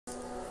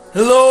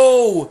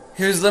Hello,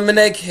 here's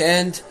Lemonegg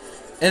and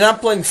I'm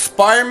playing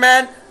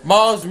Spider-Man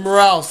Miles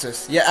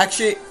Morales. Yeah,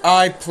 actually,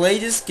 I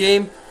played this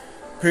game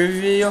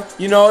preview.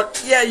 You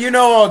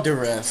know all the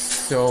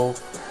rest. So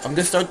I'm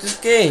gonna start this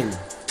game.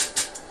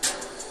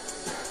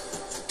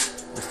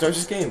 Let's start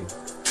this game.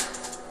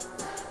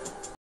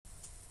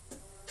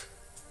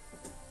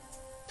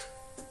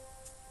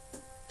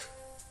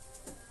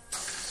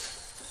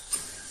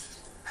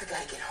 I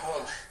gotta get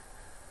home.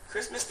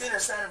 Christmas dinner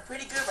sounding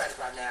pretty good right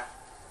about now.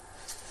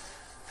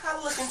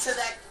 I'll look into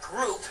that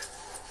group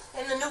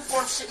and the new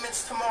form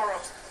shipments tomorrow.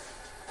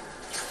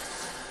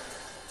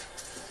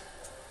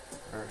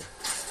 Alright.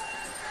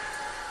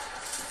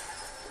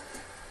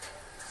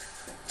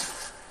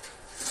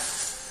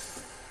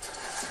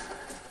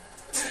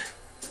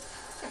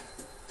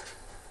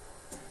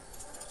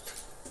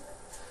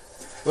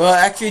 Well,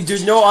 actually,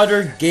 there's no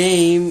other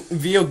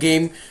video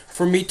game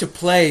for me to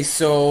play,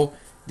 so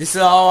this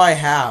is all I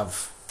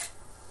have.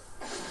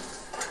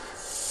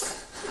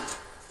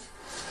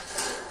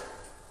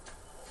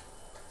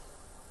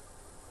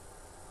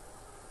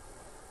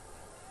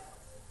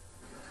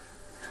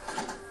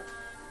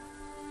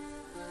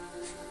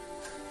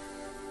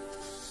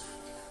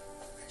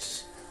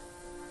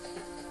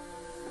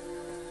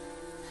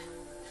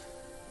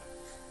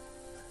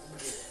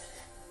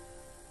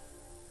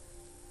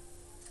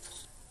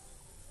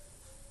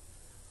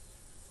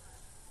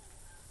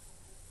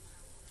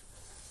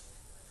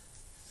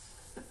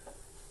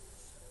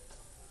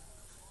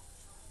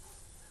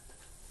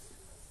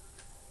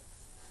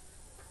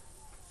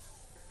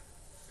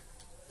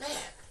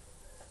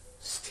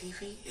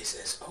 TV is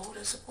as old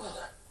as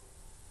Abuela.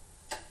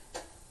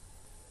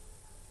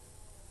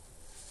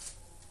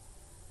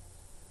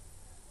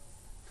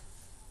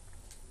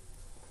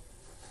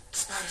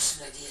 Spider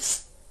suit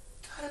ideas.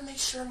 Gotta make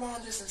sure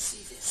Mom doesn't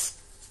see this.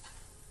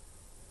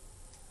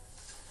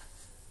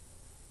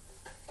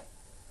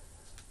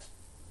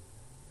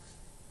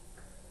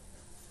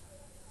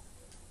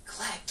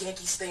 Glad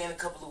Genki's staying a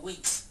couple of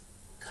weeks.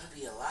 Gonna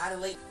be a lot of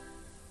late.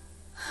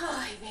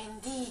 Ay,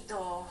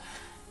 bendito.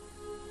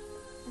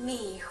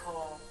 Mi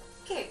hijo.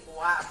 Qué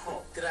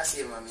guapo.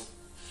 Gracias, Mami.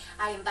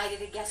 I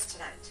invited a guest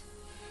tonight.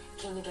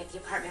 Can you get the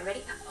apartment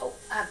ready? Oh,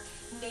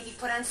 maybe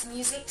put on some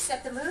music,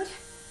 set the mood?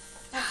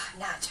 Ah,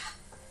 Naja.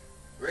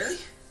 Really?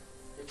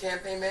 Your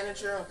campaign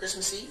manager on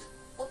Christmas Eve?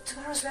 Well,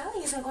 tomorrow's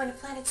rally isn't going to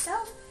plan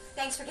itself.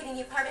 Thanks for getting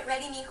the apartment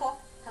ready, mijo.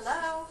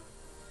 Hello?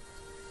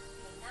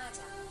 Hey,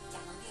 Naja, ¿ya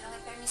nos dieron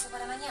el permiso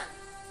para mañana?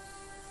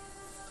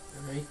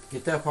 Alright,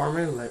 get the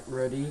apartment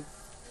ready.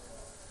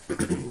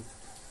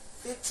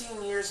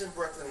 15 years in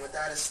Brooklyn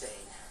without a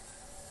stain.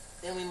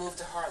 Then we moved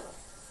to Harlem.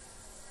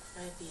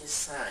 Might be a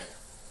sign.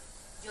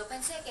 Yo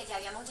pensé que ya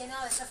habíamos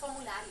llenado ese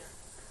formulario.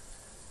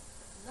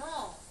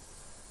 No.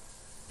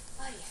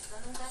 Ay, esto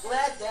nunca...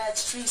 Glad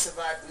Dad's tree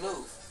survived the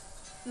move.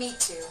 Me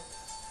too.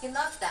 He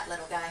loved that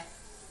little guy.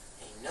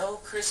 Ain't no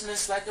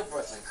Christmas like a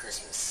Brooklyn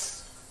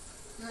Christmas.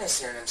 Miss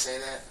hearing him say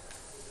that.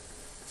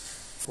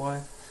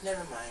 What?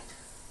 Never mind.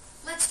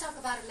 Let's talk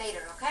about it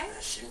later, okay?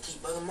 I shouldn't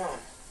keep bugging Mom.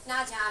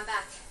 Naja, I'm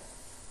back.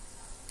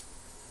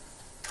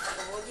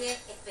 Oye,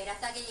 espera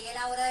hasta que llegue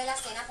la hora de la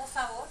cena, por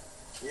favor.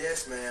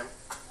 Yes, ma'am.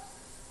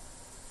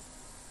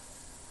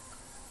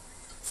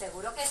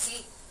 Seguro que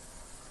sí.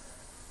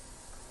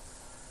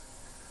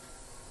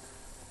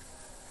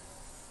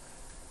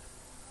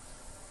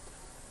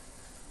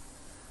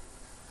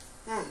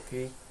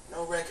 Okay.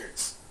 No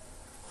records.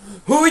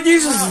 Who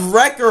uses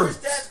records?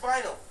 Where's Dad's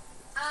vinyl?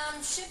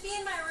 Should be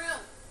in my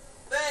room.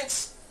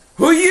 Thanks.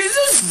 Who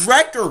uses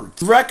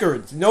records?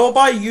 Records.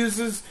 Nobody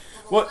uses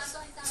what?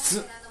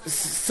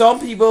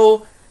 Some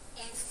people.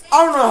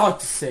 I don't know how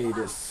to say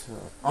this.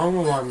 I don't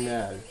know why I'm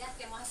mad.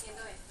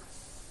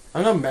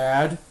 I'm not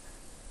mad.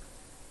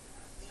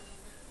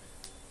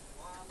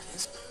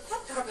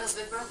 That doorbell's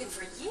been broken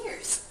for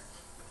years.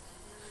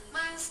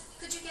 Miles,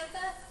 could you get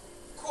that?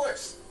 Of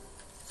course.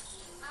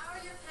 How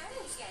are your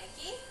parents,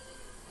 Yankee?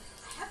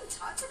 I haven't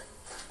talked to them.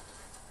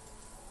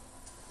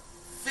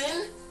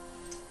 Finn?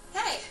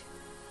 Hey,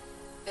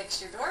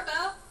 fixed your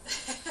doorbell.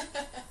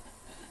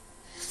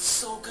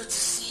 So good to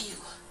see you.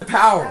 The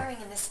power.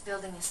 Wiring in this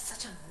building is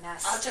such a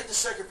mess. I'll check the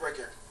circuit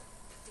breaker.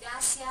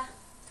 Gracias.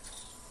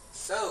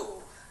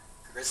 So,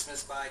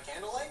 Christmas by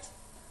candlelight?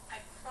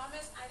 I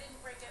promise I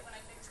didn't break it when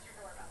I fixed your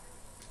doorbell.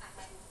 I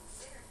hadn't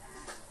considered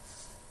that.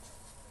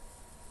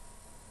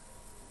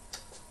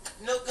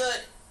 No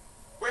good.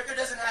 Breaker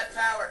doesn't have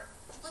power.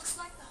 Looks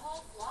like the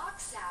whole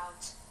block's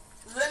out.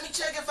 Let me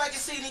check if I can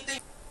see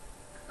anything.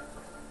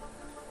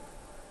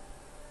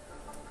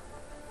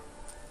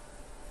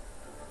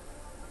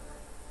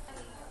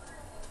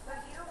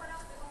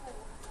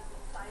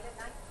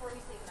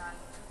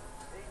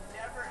 They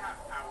never have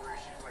power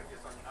issues like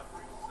this on the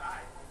Upper East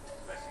Side,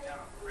 especially not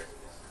on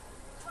Christmas.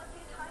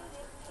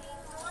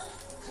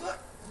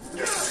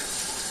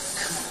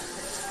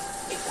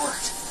 It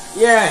worked.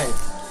 Yeah.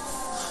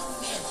 Oh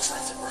man, looks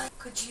like it worked.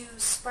 Could you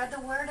spread the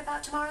word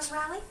about tomorrow's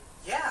rally?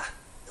 Yeah,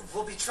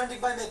 we'll be trending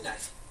by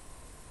midnight.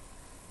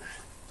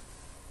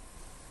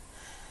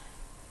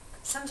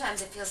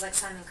 Sometimes it feels like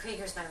Simon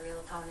Krieger's my real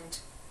opponent.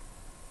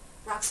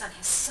 Roxxon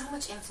has so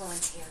much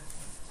influence here,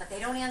 but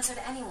they don't answer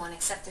to anyone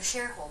except their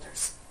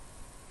shareholders.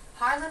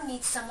 Harlem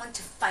needs someone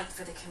to fight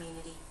for the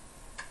community.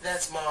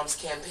 That's Mom's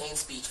campaign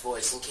speech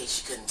voice, in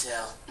case you couldn't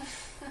tell.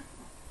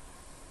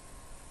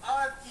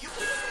 You...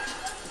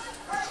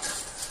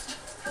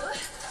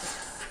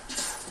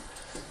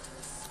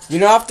 You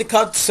don't have to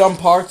cut some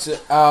parts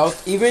out,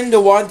 even the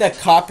one that I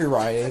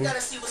copywriting.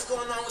 gotta see what's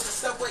going on with the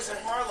subways in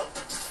Harlem.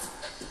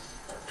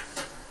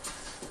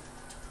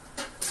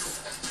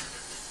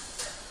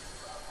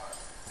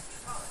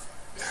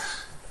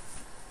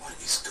 What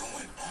is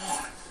going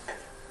on?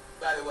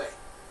 By the way,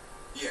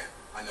 Yeah,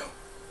 I know.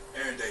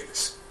 Aaron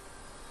Davis.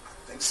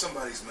 I think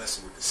somebody's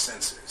messing with the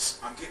sensors.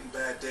 I'm getting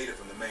bad data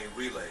from the main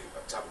relay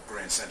up top of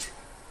Grand Central.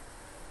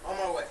 on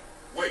my way.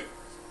 Wait!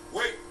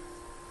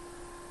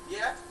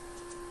 Yeah?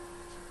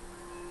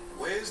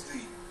 Where's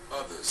the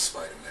other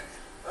Spider-Man?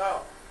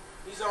 Oh,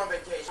 he's on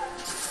vacation.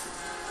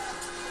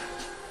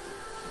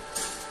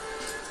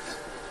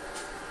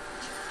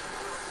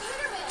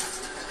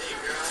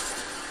 Hey, girl.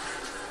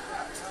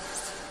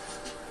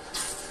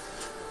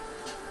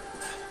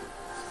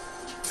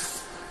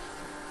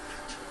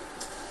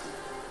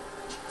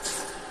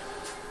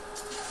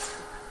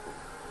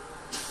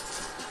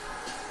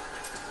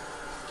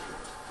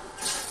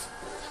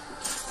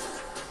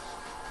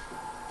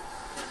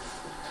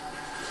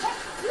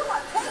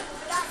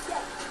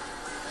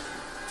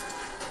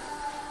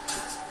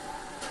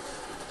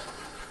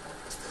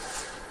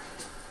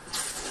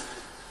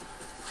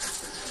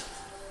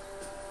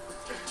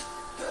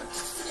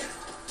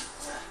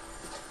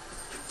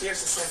 Here's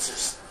the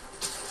sensors.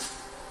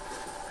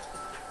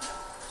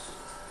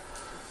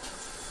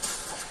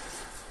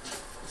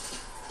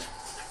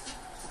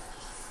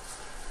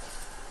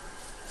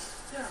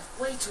 There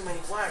are way too many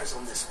wires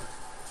on this one.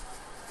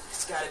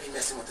 It's gotta be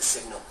messing with the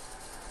signal.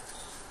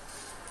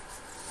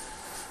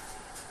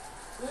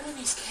 Where do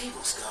these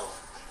cables go?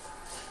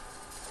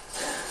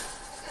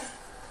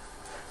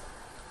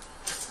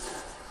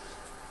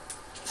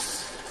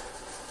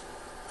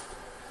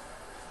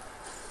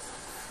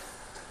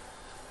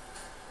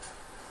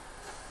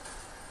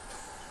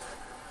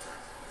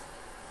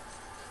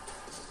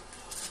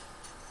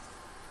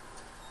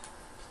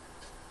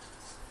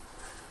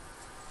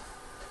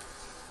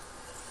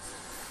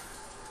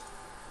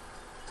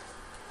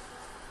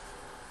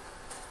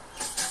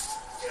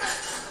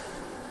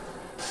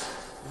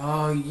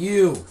 Oh,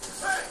 you.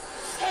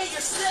 Hey,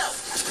 yourself!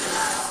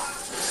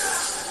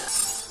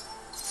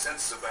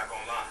 Sensors are back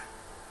online.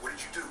 What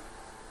did you do?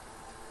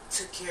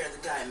 Took care of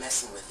the guy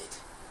messing with it.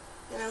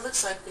 And it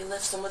looks like they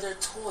left some of their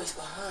toys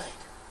behind.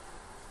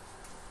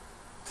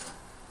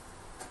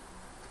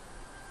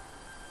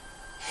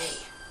 Hey,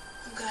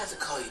 I'm gonna have to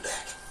call you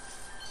back.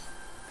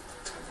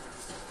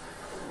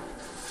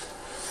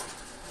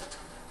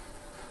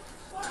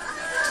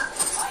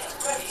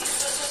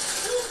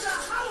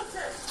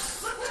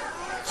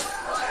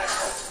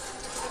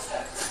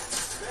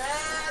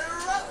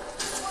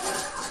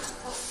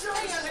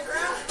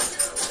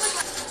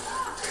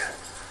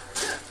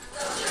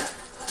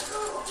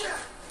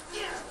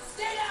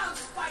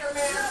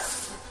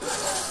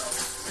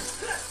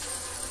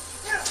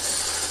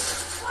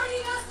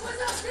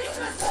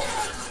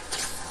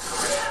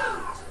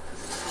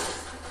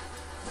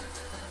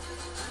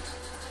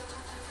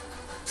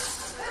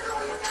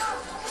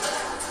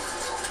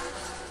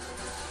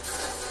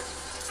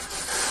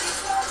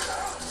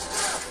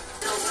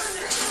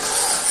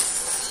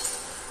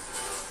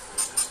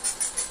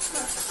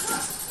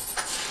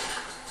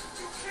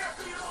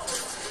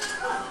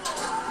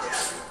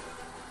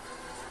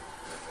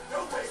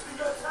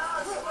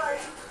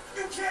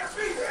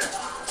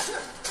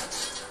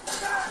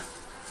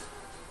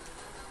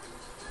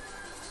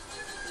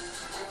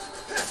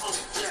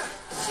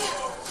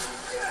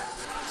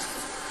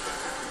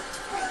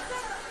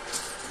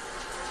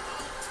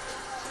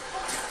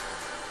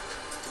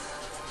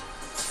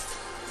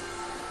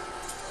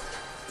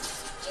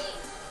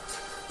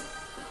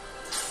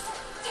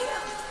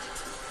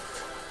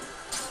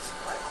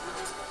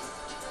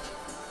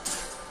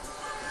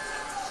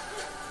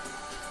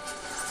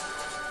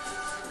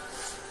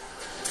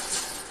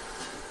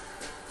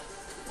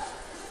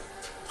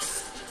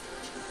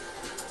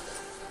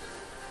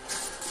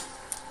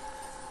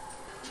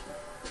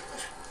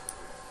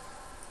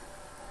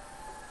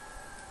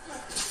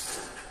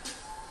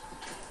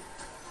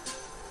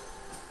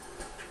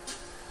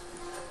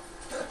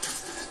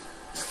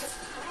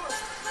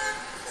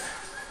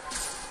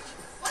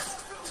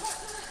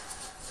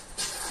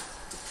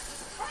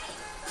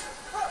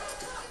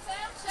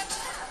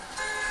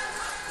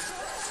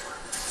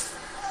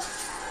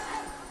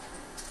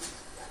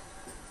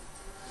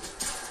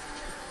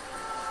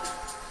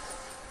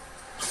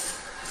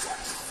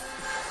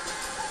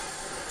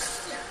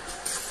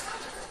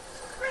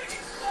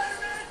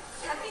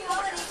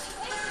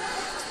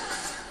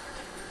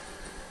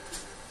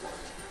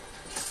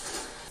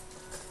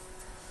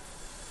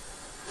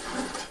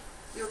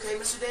 You okay,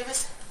 Mr.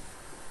 Davis?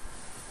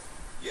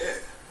 Yeah,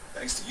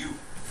 thanks to you.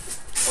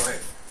 Go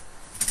ahead.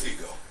 Here you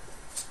go.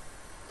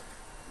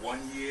 1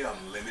 year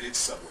unlimited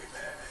subway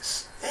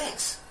pass.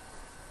 Thanks.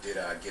 Did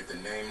I get the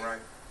name right?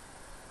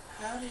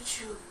 How did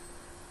you...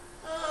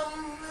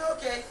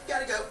 okay,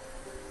 gotta go.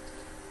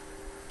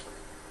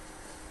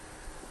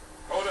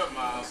 Hold up,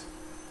 Miles.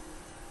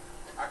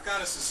 I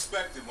kind of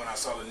suspected when I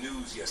saw the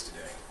news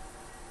yesterday.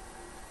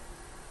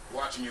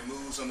 Watching your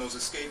moves on those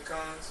escape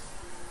cons,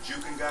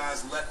 juking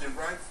guys left and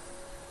right.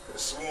 Could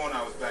have sworn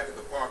I was back at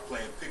the park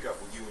playing pickup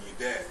with you and your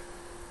dad.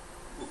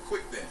 You were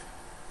quick then.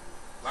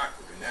 A lot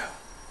quicker now.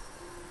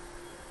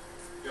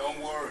 Don't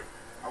worry.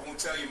 I won't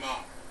tell your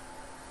mom.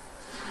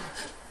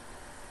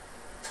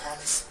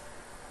 Promise?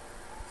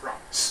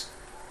 Promise.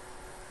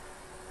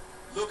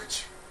 Look at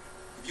you.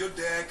 If your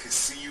dad could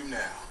see you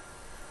now,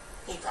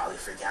 He'd probably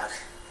freak out.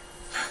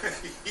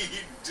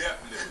 he'd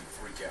definitely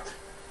freak out.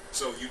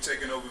 So you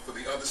taking over for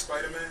the other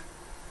Spider-Man?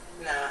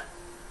 Nah.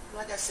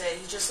 Like I said,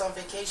 he's just on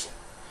vacation.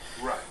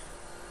 Right.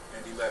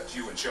 And he left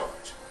you in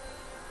charge.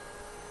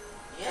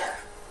 Yeah.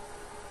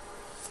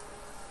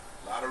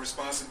 A lot of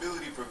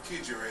responsibility for a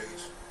kid your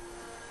age.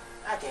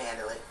 I can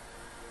handle it.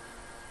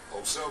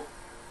 Hope so.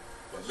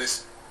 But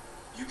listen,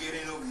 you get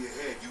in over your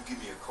head, you give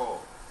me a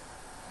call.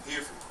 I'm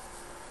here for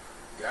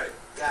you. Got it?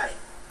 Got it.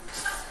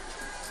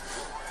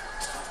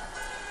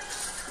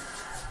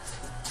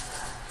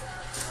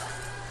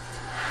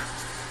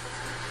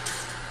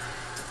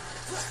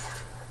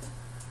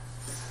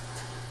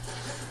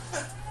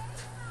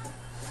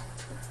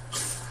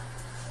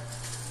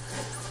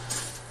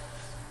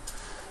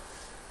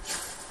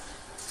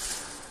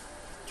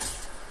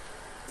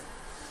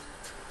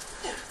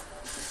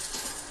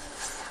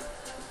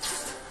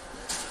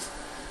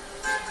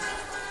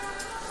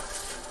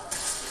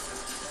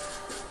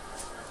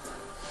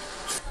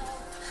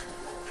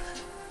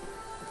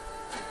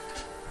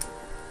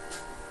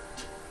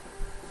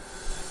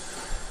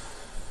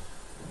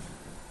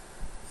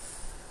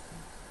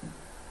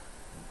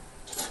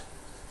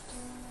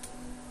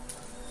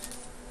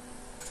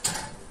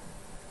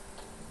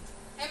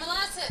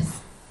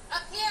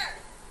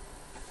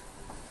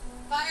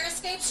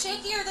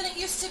 Shakier than it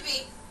used to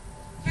be.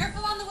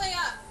 Careful on the way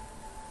up.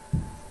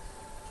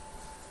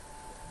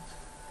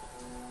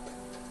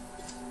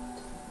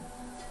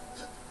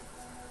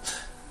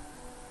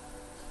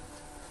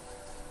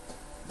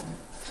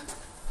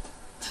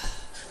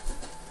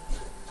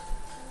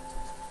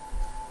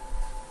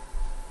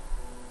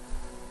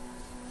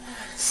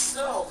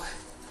 So,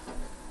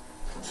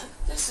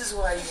 this is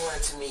why you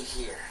wanted to meet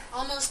here.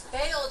 Almost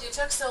bailed. You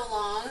took so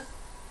long.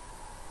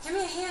 Give me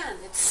a hand.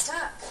 It's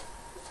stuck.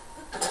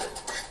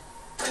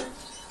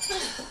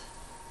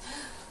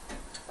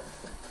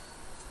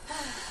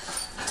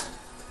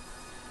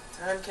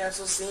 Time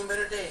capsule's seen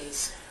better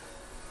days.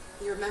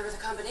 You remember the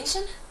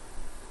combination?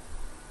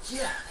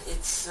 Yeah,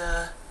 it's,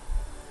 man,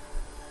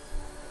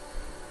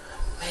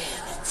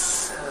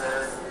 it's,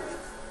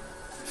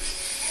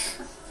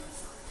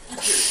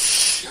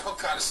 Y'all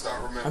gotta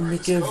start remembering. I'm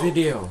making a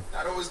video.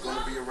 Not always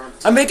gonna be around.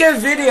 I'm making a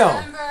video.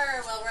 We'll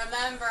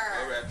remember.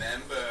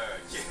 Remember.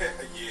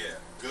 Yeah.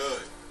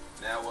 Good.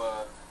 Now,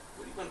 what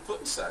are you gonna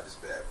put inside this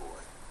bad boy?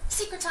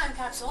 Secret time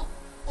capsule.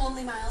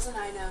 Only Miles and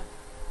I know.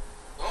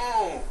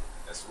 Oh,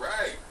 that's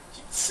right.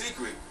 Keep it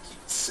secret. Keep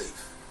it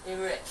safe. Hey,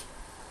 Rick,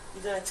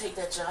 you gonna take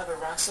that job at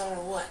Roxxon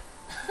or what?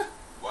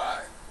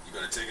 Why? You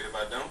gonna take it if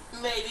I don't?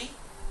 Maybe.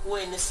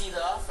 Waiting to see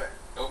the offer.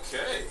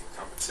 Okay.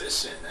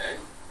 Competition, eh?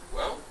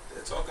 Well,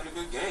 they're talking a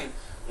good game.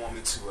 Want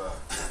me to,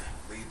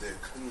 lead their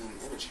clean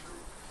energy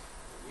group.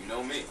 You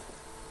know me.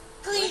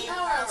 Clean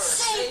power,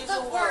 save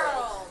the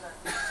world.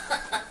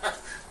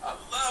 I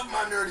love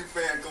my nerdy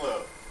fan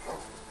club. Oh,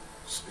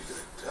 speak of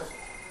the devil.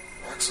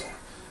 Roxxon.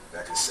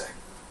 Back in a sec.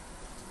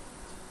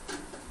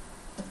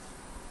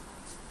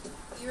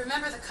 You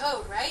remember the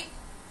code, right?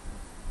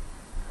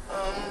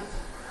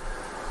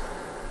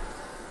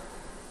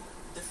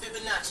 The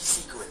Fibonacci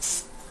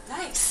sequence.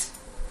 Nice.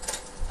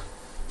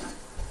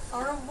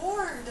 Our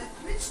award.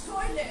 Which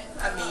toilet?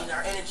 I mean,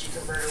 our energy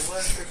converter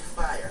was pretty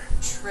fire.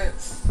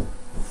 Truth.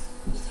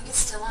 You think it's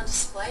still on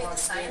display at the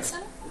Science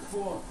Center?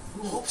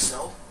 Hope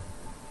so.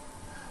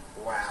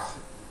 Wow.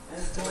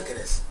 Look at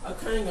this. I'm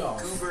cutting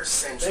off. Goober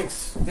Central.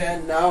 Thanks.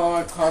 Then now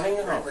I'm cutting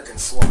it off. Looking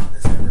swamp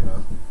this ever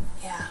though.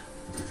 Yeah.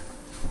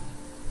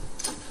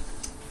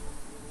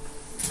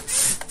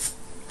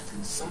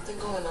 Something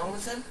going on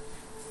with him?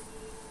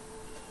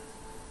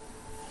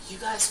 You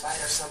guys fight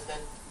or something?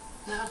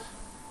 No.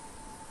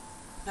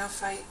 No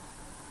fight.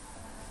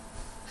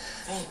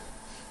 Vane,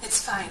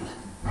 It's fine.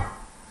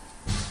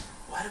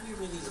 why did we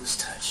really lose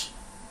touch?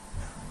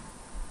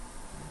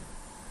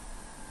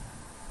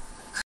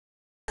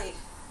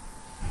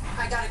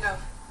 I gotta go.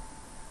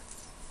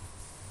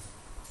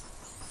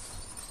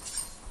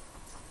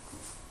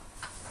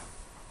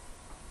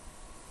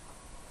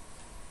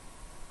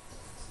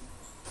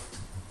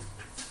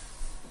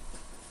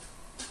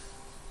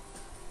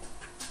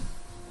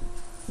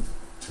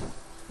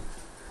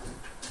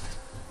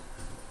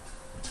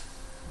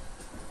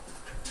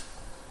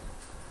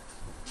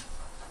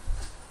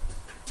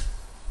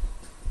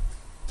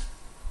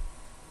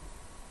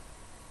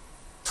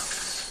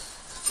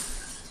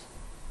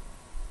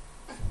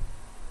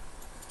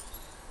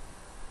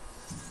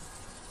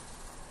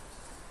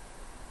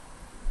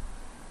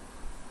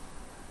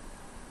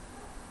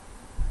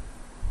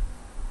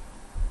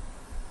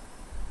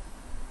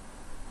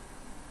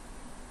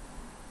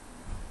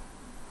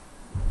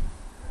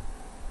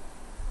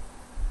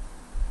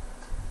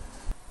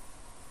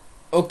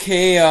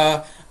 Okay,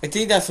 I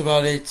think that's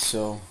about it,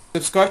 so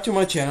subscribe to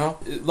my channel,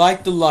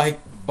 like the like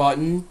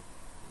button,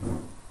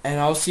 and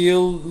I'll see you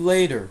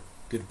later.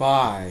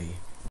 Goodbye.